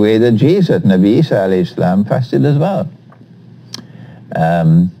that's the way that Jesus, Nabi Isa alayhi salam, fasted as well.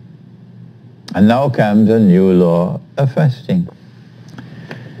 And now comes a new law of fasting.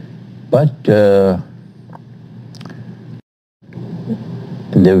 But the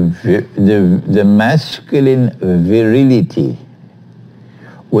masculine virility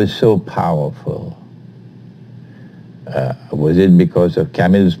was so powerful. Was it because of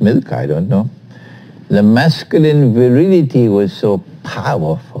camel's milk? I don't know. The masculine virility was so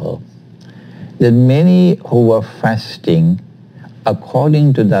powerful that many who were fasting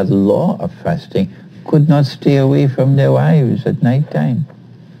according to that law of fasting could not stay away from their wives at night time.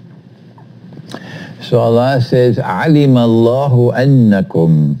 So Allah says, عَلِمَ اللَّهُ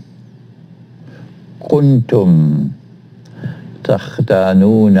أَنَّكُمْ كُنْتُمْ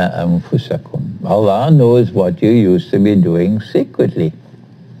تَخْتَانُونَ أَنفُسَكُمْ. Allah knows what you used to be doing secretly.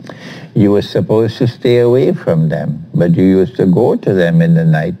 You were supposed to stay away from them, but you used to go to them in the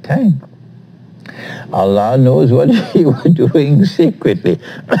night time. Allah knows what you were doing secretly.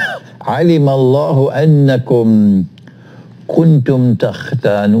 عَلِمَ اللَّهُ أَنَّكُمْ كُنْتُمْ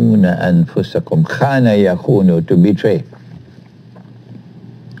تَخْتَانُونَ أَنفُسَكُمْ خَانَ يَخُونُ, to betray.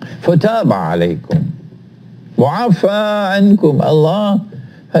 فَتَابَ عَلَيْكُمْ وَعَفَى عَنْكُمْ. Allah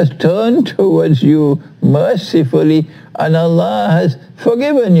has turned towards you mercifully and Allah has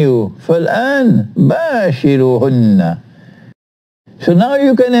forgiven you. فَالْآنْ بَاشِرُهُنَّ. So now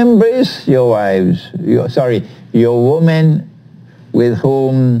you can embrace your wives, your women with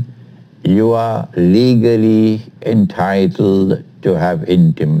whom you are legally entitled to have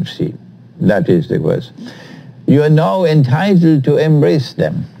intimacy. That is the verse. You are now entitled to embrace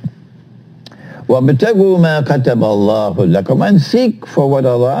them. وَابْتَغُوا مَا كَتَبَ اللَّهُ لَكُمْ, and seek for what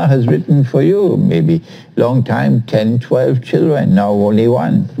Allah has written for you. Maybe long time, 10, 12 children, now only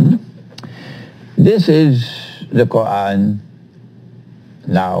one. This is the Quran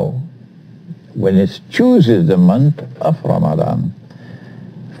now when it chooses the month of Ramadan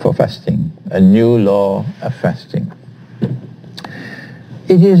for fasting, a new law of fasting.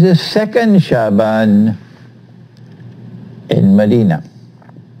 It is the second Shaban in Medina.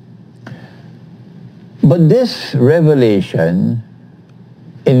 But this revelation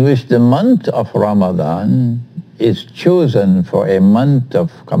in which the month of Ramadan is chosen for a month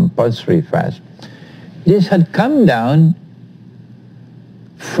of compulsory fast, this had come down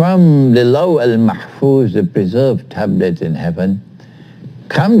from the Law al-Mahfuz, the preserved tablet in heaven,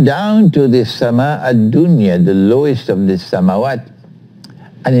 come down to the Sama ad-Dunya, the lowest of the Samawat,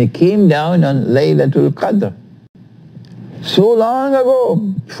 and it came down on Laylatul Qadr. So long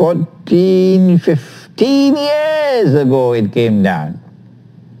ago, 14, 15 years ago it came down,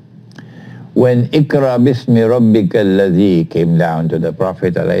 when Iqra bismi rabbika alladhi came down to the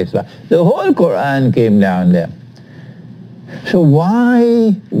Prophet ﷺ. The whole Quran came down there. So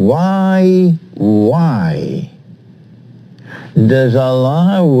why does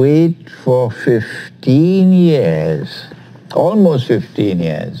Allah wait for 15 years, almost 15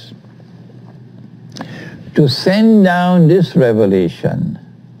 years, to send down this revelation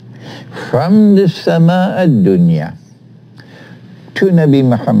from the Sama ad-Dunya to Nabi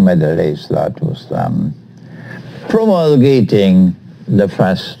Muhammad ﷺ, promulgating the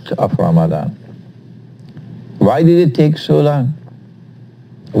fast of Ramadan? Why did it take so long?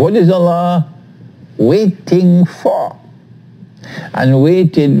 What is Allah waiting for? And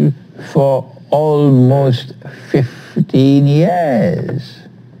waited for almost 15 years.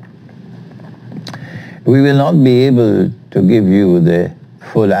 We will not be able to give you the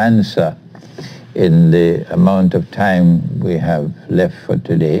full answer in the amount of time we have left for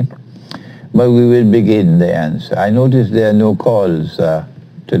today, but we will begin the answer. I notice there are no calls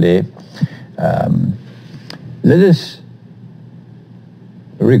today. Let us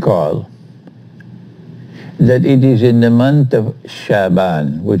recall that it is in the month of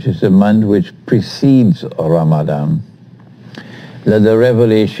Shaban, which is the month which precedes Ramadan, that the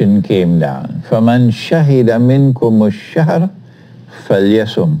revelation came down. فَمَنْ شَهِدَ مِنْكُمُ الشَّهْرَ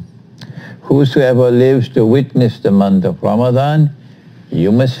فَلْيَصُمْ. Whosoever lives to witness the month of Ramadan,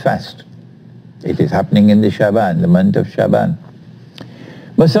 you must fast. It is happening in the Shaban, the month of Shaban.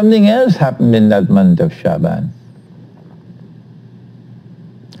 But something else happened in that month of Shaban.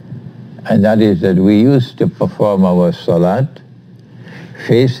 And that is that we used to perform our salat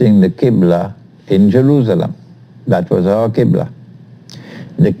facing the Qibla in Jerusalem. That was our Qibla.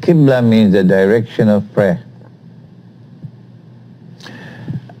 The Qibla means the direction of prayer.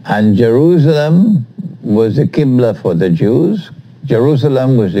 And Jerusalem was the Qibla for the Jews.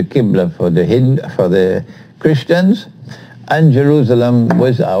 Jerusalem was the Qibla for the Christians. And Jerusalem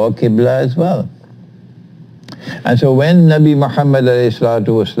was our Qibla as well. And so when Nabi Muhammad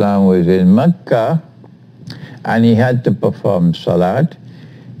ﷺ was in Mecca and he had to perform salat,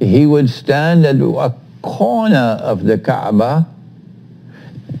 he would stand at a corner of the Kaaba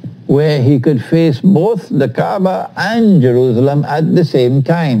where he could face both the Kaaba and Jerusalem at the same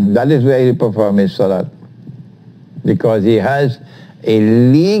time. That is where he performed his salat, because he has a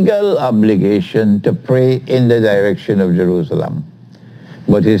legal obligation to pray in the direction of Jerusalem.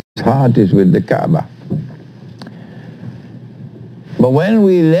 But his heart is with the Kaaba. But when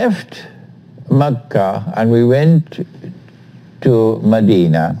we left Mecca and we went to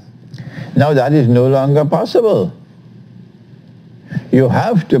Medina, now that is no longer possible. You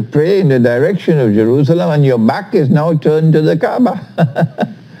have to pray in the direction of Jerusalem and your back is now turned to the Kaaba.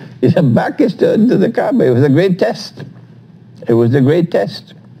 Your back is turned to the Kaaba. It was a great test. It was a great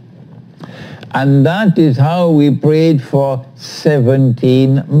test. And that is how we prayed for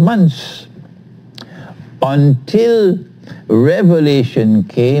 17 months until revelation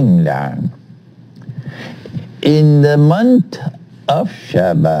came down. In the month of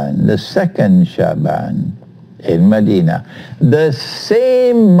Shaban, the second Shaban in Medina, the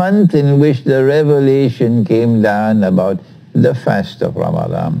same month in which the revelation came down about the fast of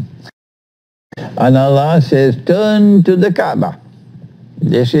Ramadan. And Allah says, turn to the Kaaba.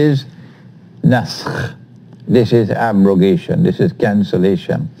 This is naskh. This is abrogation. This is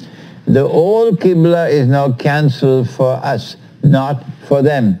cancellation. The old Qibla is now cancelled for us, not for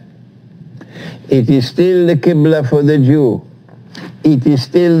them. It is still the Qibla for the Jew. It is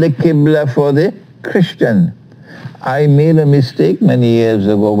still the Qibla for the Christian. I made a mistake many years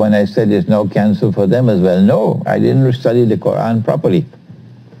ago when I said it's now cancelled for them as well. No, I didn't study the Quran properly.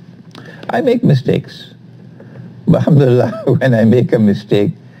 I make mistakes. But alhamdulillah, when I make a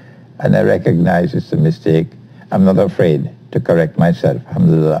mistake and I recognize it's a mistake, I'm not afraid to correct myself,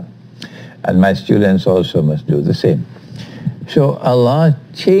 alhamdulillah. And my students also must do the same. So Allah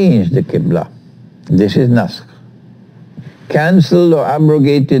changed the Qibla. This is naskh. Cancelled or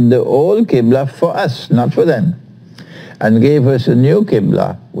abrogated the old Qibla for us, not for them, and gave us a new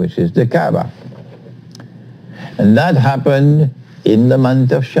Qibla, which is the Kaaba. And that happened in the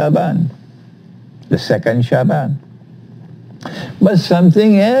month of Shaban, the second Shaban. But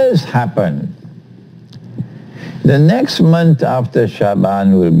something else happened. The next month after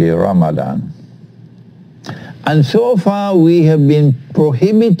Shaban will be Ramadan. And so far we have been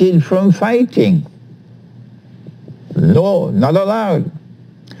prohibited from fighting. No, not allowed.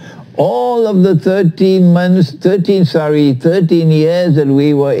 All of the 13 years that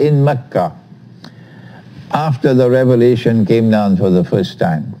we were in Mecca after the revelation came down for the first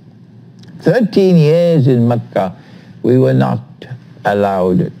time. 13 years in Mecca, we were not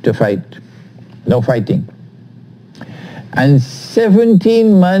allowed to fight. No fighting. And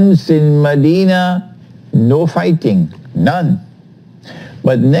 17 months in Medina, no fighting, none.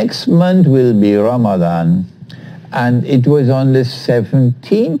 But next month will be Ramadan, and it was on the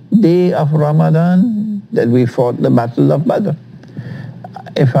 17th day of Ramadan that we fought the Battle of Badr.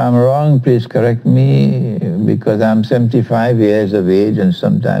 If I'm wrong, please correct me, because I'm 75 years of age and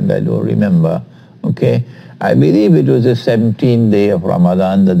sometimes I don't remember, okay? I believe it was the 17th day of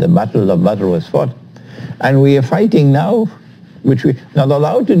Ramadan that the Battle of Badr was fought. And we are fighting now, which we not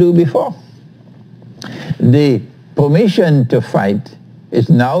allowed to do before. The permission to fight is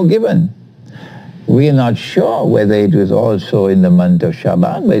now given. We are not sure whether it was also in the month of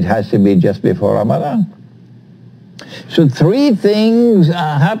Shaban, but it has to be just before Ramadan. So three things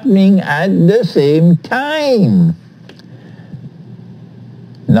are happening at the same time.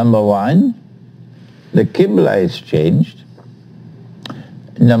 Number one, the Qibla is changed.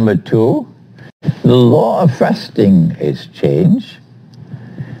 Number two, the law of fasting is changed.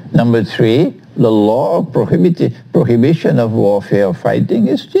 Number three, The law of prohibition of warfare, fighting,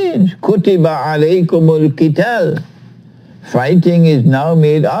 is changed. Kutiba alaykumul qital. Fighting is now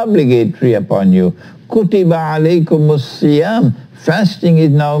made obligatory upon you. Kutiba alaykumus siyam. Fasting is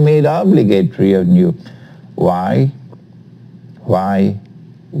now made obligatory on you. Why?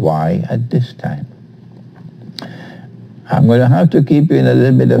 Why at this time? I'm going to have to keep you in a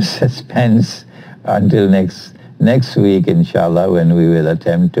little bit of suspense until next week, inshallah, when we will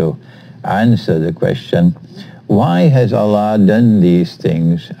attempt to answer the question, why has Allah done these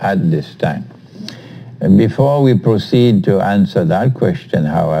things at this time? And before we proceed to answer that question,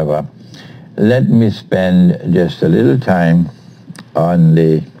 however, let me spend just a little time on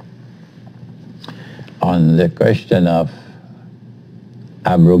the question of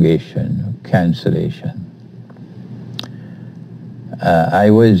abrogation, cancellation. I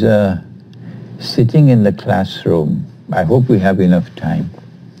was sitting in the classroom. I hope we have enough time.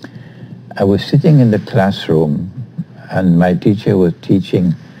 I was sitting in the classroom and my teacher was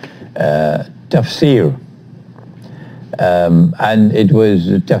teaching tafsir. And it was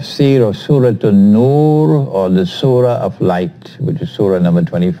the tafsir of Surah An-Nur, or the Surah of Light, which is Surah number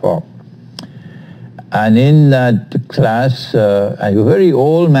 24. And in that class, a very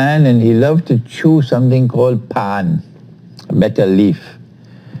old man, and he loved to chew something called pan, a betel leaf.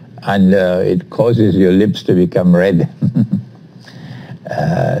 And it causes your lips to become red.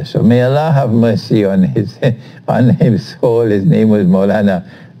 So may Allah have mercy on his soul. His name was Maulana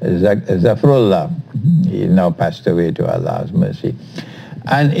Zafrullah. He now passed away, to Allah's mercy.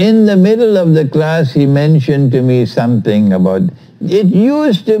 And in the middle of the class, he mentioned to me something about, it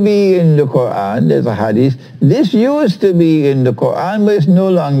used to be in the Quran, there's a hadith, this used to be in the Quran, but it's no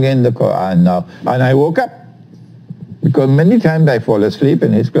longer in the Quran now. And I woke up, because many times I fall asleep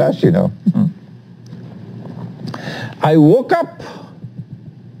in his class, you know. I woke up.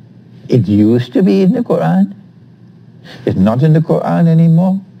 It used to be in the Quran. It's not in the Quran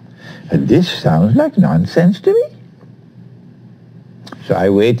anymore. And this sounds like nonsense to me. So I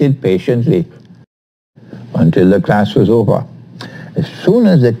waited patiently until the class was over. As soon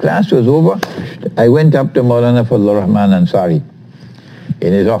as the class was over, I went up to Maulana Fadlur Rahman Ansari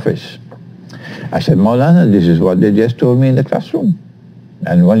in his office. I said, Maulana, this is what they just told me in the classroom.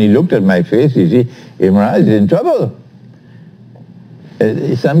 And when he looked at my face, you see, Imran is in trouble.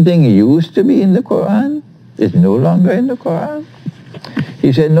 Something used to be in the Quran is no longer in the Quran.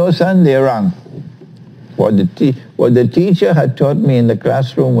 He said, no, son, they're wrong. What the teacher had taught me in the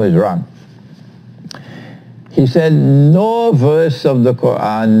classroom was wrong. He said, no verse of the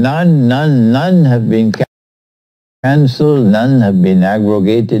Quran, none have been cancelled, none have been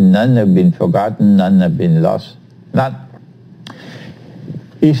abrogated, none have been forgotten, none have been lost. None.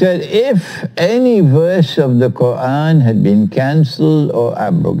 He said, if any verse of the Quran had been cancelled or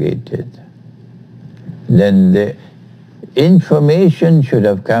abrogated, then the information should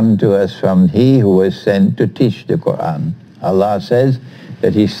have come to us from he who was sent to teach the Quran. Allah says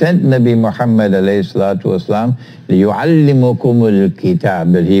that he sent Nabi Muhammad alayhi salatu wasalam, لِيُعَلِّمُكُمُ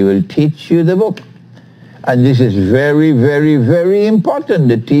الْكِتَابِ, that he will teach you the book. And this is very, very, very important.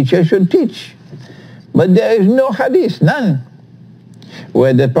 The teacher should teach. But there is no hadith, none,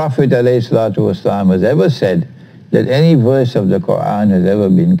 where the Prophet ﷺ has ever said that any verse of the Quran has ever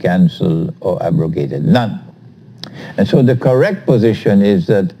been cancelled or abrogated. None. And so the correct position is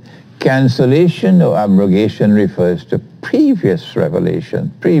that cancellation or abrogation refers to previous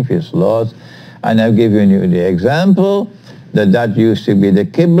revelation, previous laws. And I've given you the example that used to be the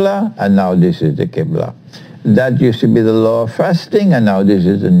Qibla, and now this is the Qibla. That used to be the law of fasting, and now this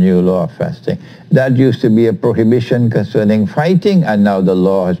is the new law of fasting. That used to be a prohibition concerning fighting, and now the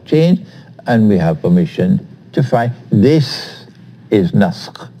law has changed, and we have permission to fight. This is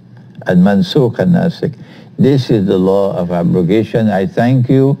naskh, and mansukh and nasikh. This is the law of abrogation. I thank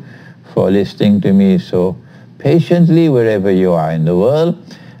you for listening to me so patiently wherever you are in the world,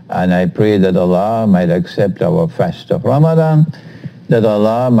 and I pray that Allah might accept our fast of Ramadan, that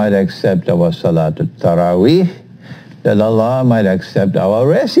Allah might accept our Salatul Taraweeh, that Allah might accept our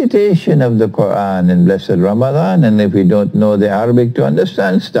recitation of the Quran in Blessed Ramadan, and if we don't know the Arabic to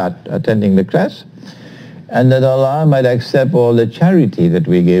understand, start attending the class, and that Allah might accept all the charity that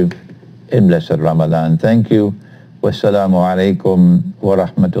we give in Blessed Ramadan. Thank you. Wassalamu alaikum wa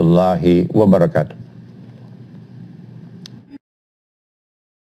rahmatullahi wa barakatuh.